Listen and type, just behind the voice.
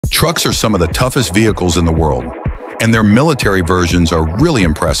Trucks are some of the toughest vehicles in the world, and their military versions are really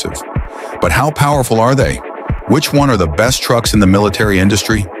impressive. But how powerful are they? Which one are the best trucks in the military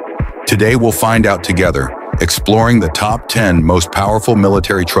industry? Today we'll find out together, exploring the top 10 most powerful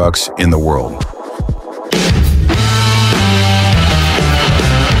military trucks in the world.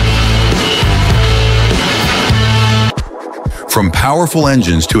 From powerful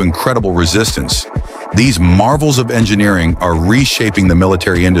engines to incredible resistance, these marvels of engineering are reshaping the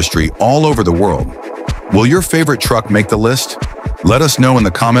military industry all over the world. Will your favorite truck make the list? Let us know in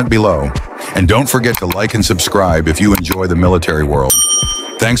the comment below. And don't forget to like and subscribe if you enjoy the military world.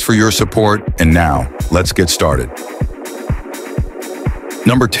 Thanks for your support, and now, let's get started.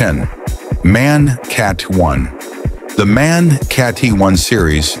 Number 10. MAN CAT-1. The MAN CAT-1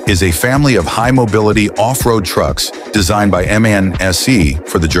 series is a family of high-mobility off-road trucks designed by MAN SE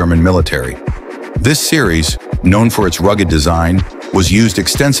for the German military. This series, known for its rugged design, was used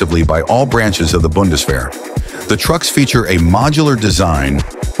extensively by all branches of the Bundeswehr. The trucks feature a modular design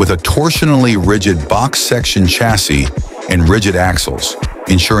with a torsionally rigid box section chassis and rigid axles,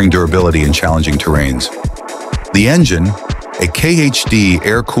 ensuring durability in challenging terrains. The engine, a KHD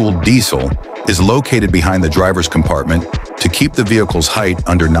air-cooled diesel, is located behind the driver's compartment to keep the vehicle's height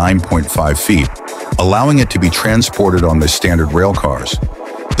under 9.5 feet, allowing it to be transported on the standard rail cars.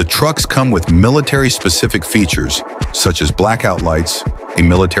 The trucks come with military-specific features, such as blackout lights, a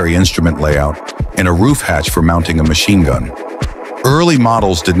military instrument layout, and a roof hatch for mounting a machine gun. Early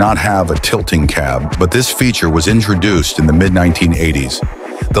models did not have a tilting cab, but this feature was introduced in the mid-1980s.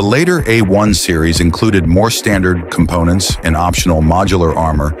 The later A1 series included more standard components and optional modular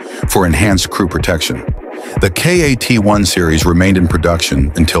armor for enhanced crew protection. The KAT-1 series remained in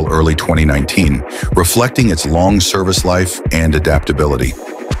production until early 2019, reflecting its long service life and adaptability.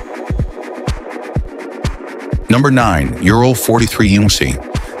 Number 9. Ural 4320.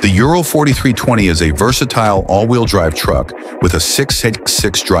 The Ural 4320 is a versatile all-wheel drive truck with a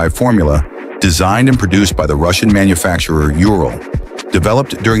 6-6 drive formula designed and produced by the Russian manufacturer Ural.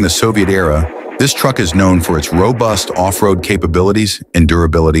 Developed during the Soviet era, this truck is known for its robust off-road capabilities and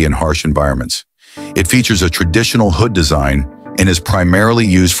durability in harsh environments. It features a traditional hood design and is primarily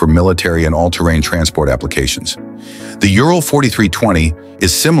used for military and all-terrain transport applications. The Ural 4320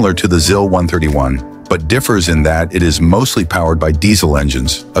 is similar to the ZIL 131, but differs in that it is mostly powered by diesel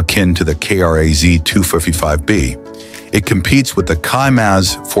engines, akin to the KAMAZ 255B. It competes with the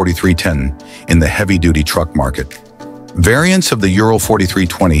KAMAZ 4310 in the heavy-duty truck market. Variants of the Ural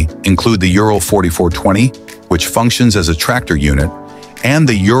 4320 include the Ural 4420, which functions as a tractor unit, and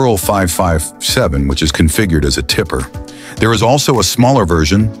the Ural 557, which is configured as a tipper. There is also a smaller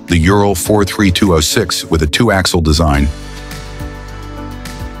version, the Ural 43206, with a two-axle design.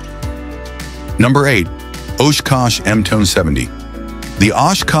 Number 8. Oshkosh M1070. The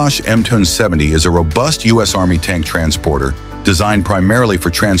Oshkosh M1070 is a robust U.S. Army tank transporter designed primarily for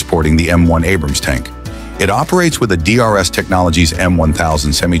transporting the M1 Abrams tank. It operates with a DRS Technologies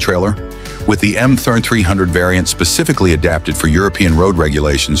M1000 semi-trailer, with the M300 variant specifically adapted for European road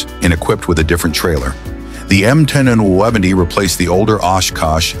regulations and equipped with a different trailer. The M1070 replaced the older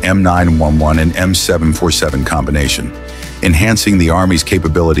Oshkosh M911 and M747 combination, enhancing the Army's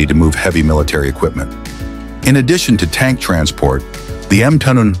capability to move heavy military equipment. In addition to tank transport, the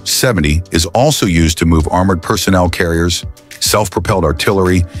M1070 is also used to move armored personnel self-propelled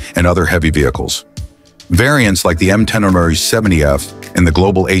artillery, and other heavy vehicles. Variants like the M1070F and the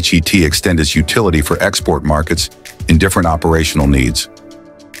Global HET extend its utility for export markets in different operational needs.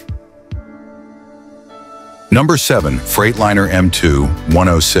 Number 7. Freightliner M2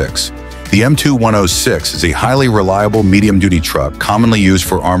 106. The M2 106 is a highly reliable medium-duty truck commonly used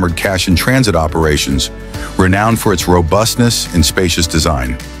for armored cash and transit operations, renowned for its robustness and spacious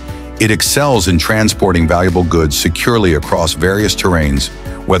design. It excels in transporting valuable goods securely across various terrains,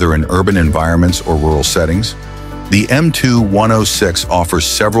 whether in urban environments or rural settings. The M2 106 offers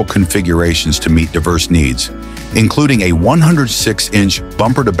several configurations to meet diverse needs, including a 106-inch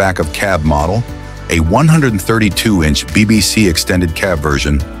bumper-to-back-of-cab model, a 132-inch BBC extended cab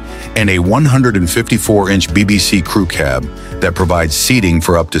version, and a 154-inch BBC crew cab that provides seating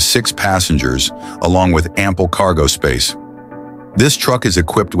for up to 6 passengers, along with ample cargo space. This truck is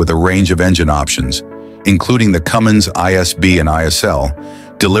equipped with a range of engine options, including the Cummins ISB and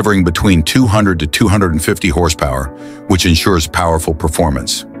ISL, delivering between 200 to 250 horsepower, which ensures powerful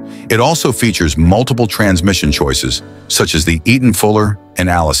performance. It also features multiple transmission choices, such as the Eaton Fuller and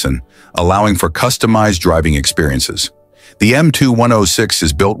Allison, allowing for customized driving experiences. The M2 106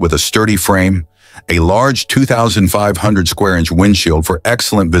 is built with a sturdy frame, a large 2,500 square inch windshield for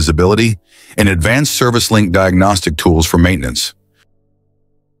excellent visibility, and advanced service link diagnostic tools for maintenance.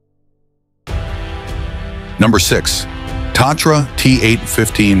 Number 6. Tatra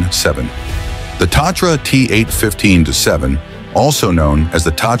T815-7. The Tatra T815-7, also known as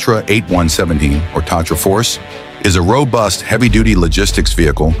the Tatra T815-7 or Tatra Force, is a robust heavy-duty logistics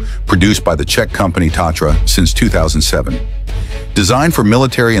vehicle produced by the Czech company Tatra since 2007. Designed for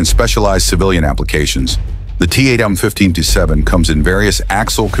military and specialized civilian applications, the T815-7 comes in various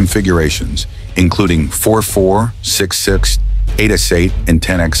axle configurations, including 4x4, 6x6, 8x8, and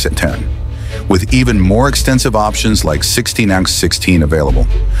 10x10, with even more extensive options like 16x16 available.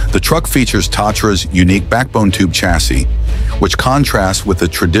 The truck features Tatra's unique backbone tube chassis, which contrasts with the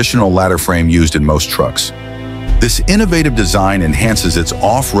traditional ladder frame used in most trucks. This innovative design enhances its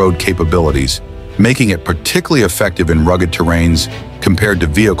off-road capabilities, making it particularly effective in rugged terrains compared to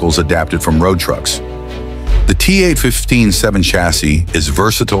vehicles adapted from road trucks. The T815-7 chassis is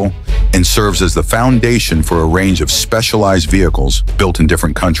versatile and serves as the foundation for a range of specialized vehicles built in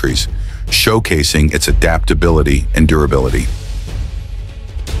different countries, showcasing its adaptability and durability.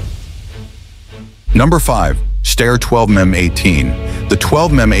 Number 5. Steyr 12mm18. The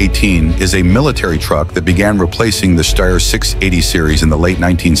 12mm18 is a military truck that began replacing the Steyr 680 series in the late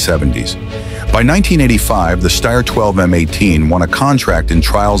 1970s. By 1985, the Steyr 12mm18 won a contract in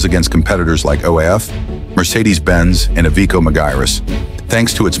trials against competitors like OAF, Mercedes-Benz, and Iveco Magirus,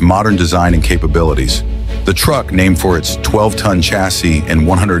 thanks to its modern design and capabilities. The truck, named for its 12-ton chassis and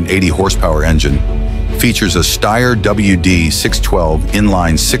 180 horsepower engine, features a Steyr WD612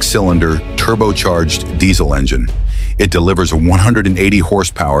 inline 6-cylinder turbocharged diesel engine. It delivers 180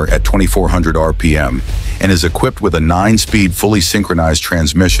 horsepower at 2,400 RPM and is equipped with a 9-speed fully synchronized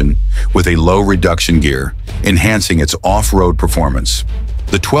transmission with a low reduction gear, enhancing its off-road performance.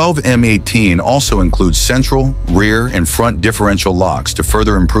 The 12M18 also includes central, rear, and front differential locks to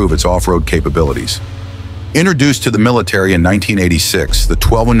further improve its off-road capabilities. Introduced to the military in 1986, the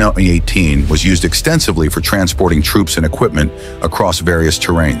 12M18 was used extensively for transporting troops and equipment across various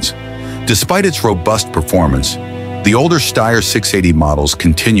terrains. Despite its robust performance, the older Steyr 680 models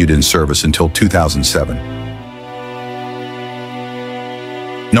continued in service until 2007.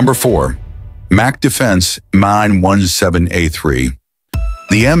 Number 4. Mack Defense M917A3.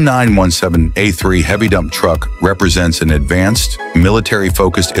 The M917A3 heavy dump truck represents an advanced,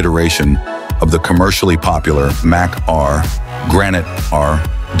 military-focused iteration of the commercially popular Mack R, Granite R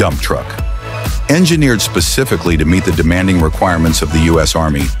dump truck. Engineered specifically to meet the demanding requirements of the U.S.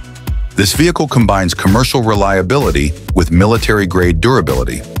 Army, this vehicle combines commercial reliability with military-grade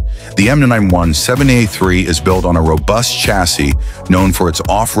durability. The M917A3 is built on a robust chassis known for its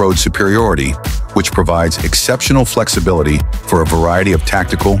off-road superiority, which provides exceptional flexibility for a variety of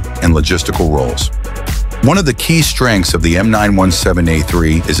tactical and logistical roles. One of the key strengths of the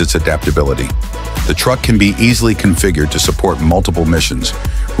M917A3 is its adaptability. The truck can be easily configured to support multiple missions,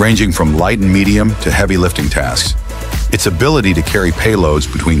 ranging from light and medium to heavy lifting tasks. Its ability to carry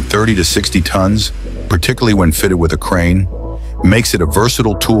payloads between 30 to 60 tons, particularly when fitted with a crane, makes it a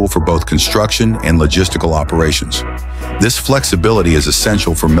versatile tool for both construction and logistical operations. This flexibility is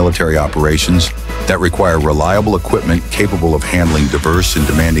essential for military operations that require reliable equipment capable of handling diverse and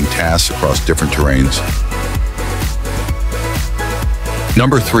demanding tasks across different terrains.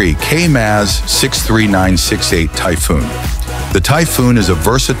 Number 3. KAMAZ-63968 Typhoon. The Typhoon is a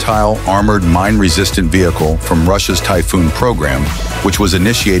versatile, armored, mine-resistant vehicle from Russia's Typhoon program, which was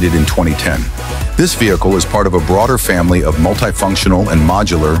initiated in 2010. This vehicle is part of a broader family of multifunctional and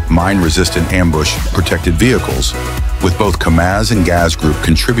modular mine-resistant ambush-protected vehicles, with both KAMAZ and GAZ Group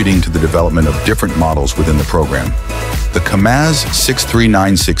contributing to the development of different models within the program. The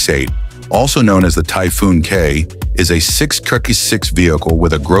KAMAZ-63968, also known as the Typhoon K, is a 6x6 vehicle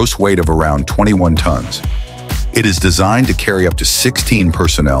with a gross weight of around 21 tons. It is designed to carry up to 16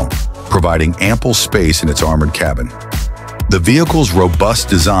 personnel, providing ample space in its armored cabin. The vehicle's robust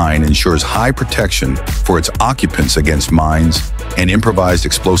design ensures high protection for its occupants against mines and improvised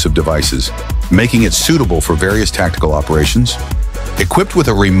explosive devices, making it suitable for various tactical operations. Equipped with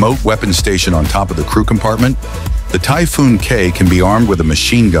a remote weapon station on top of the crew compartment, the Typhoon K can be armed with a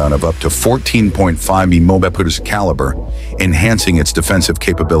machine gun of up to 14.5 mm caliber, enhancing its defensive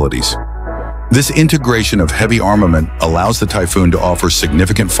capabilities. This integration of heavy armament allows the Typhoon to offer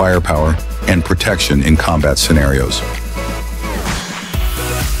significant firepower and protection in combat scenarios.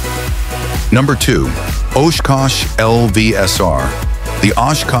 Number 2. Oshkosh LVSR. The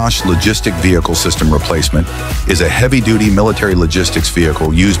Oshkosh Logistic Vehicle System Replacement is a heavy-duty military logistics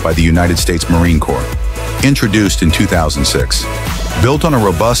vehicle used by the United States Marine Corps, introduced in 2006. Built on a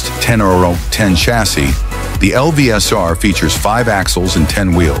robust 10 chassis, the LVSR features 5 axles and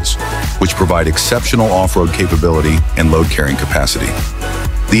 10 wheels, which provide exceptional off-road capability and load-carrying capacity.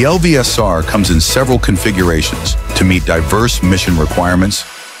 The LVSR comes in several configurations to meet diverse mission requirements,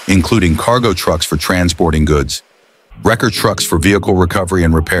 including cargo trucks for transporting goods, wrecker trucks for vehicle recovery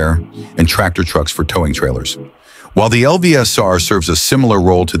and repair, and tractor trucks for towing trailers. While the LVSR serves a similar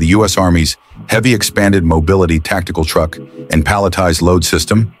role to the U.S. Army's Heavy Expanded Mobility Tactical Truck and Palletized Load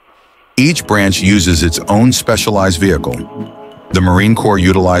System, each branch uses its own specialized vehicle. The Marine Corps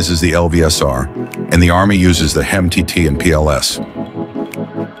utilizes the LVSR, and the Army uses the HEMTT and PLS.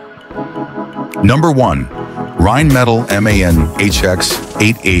 Number 1. Rheinmetall MAN HX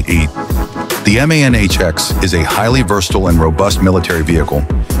 888. The MAN HX is a highly versatile and robust military vehicle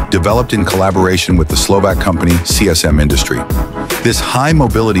developed in collaboration with the Slovak company CSM Industry. This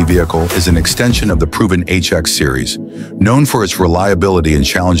high-mobility vehicle is an extension of the proven HX series, known for its reliability in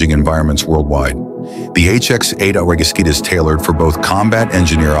challenging environments worldwide. The HX 888 is tailored for both combat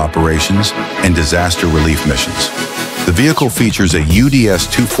engineer operations and disaster relief missions. The vehicle features a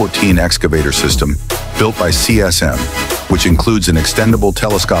UDS-214 excavator system built by CSM, which includes an extendable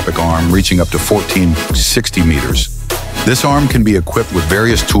telescopic arm reaching up to 1460 meters. This arm can be equipped with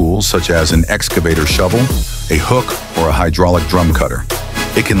various tools such as an excavator shovel, a hook, or a hydraulic drum cutter.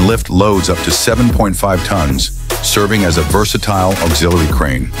 It can lift loads up to 7.5 tons, serving as a versatile auxiliary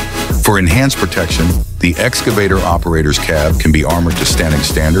crane. For enhanced protection, the excavator operator's cab can be armored to standing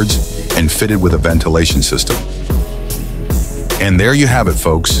standards and fitted with a ventilation system. And there you have it,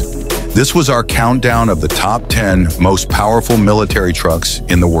 folks. This was our countdown of the top 10 most powerful military trucks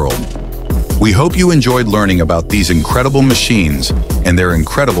in the world. We hope you enjoyed learning about these incredible machines and their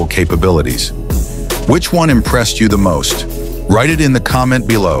incredible capabilities. Which one impressed you the most? Write it in the comment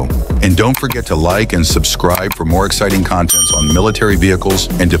below, and don't forget to like and subscribe for more exciting content on military vehicles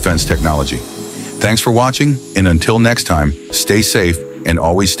and defense technology. Thanks for watching, and until next time, stay safe and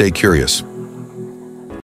always stay curious.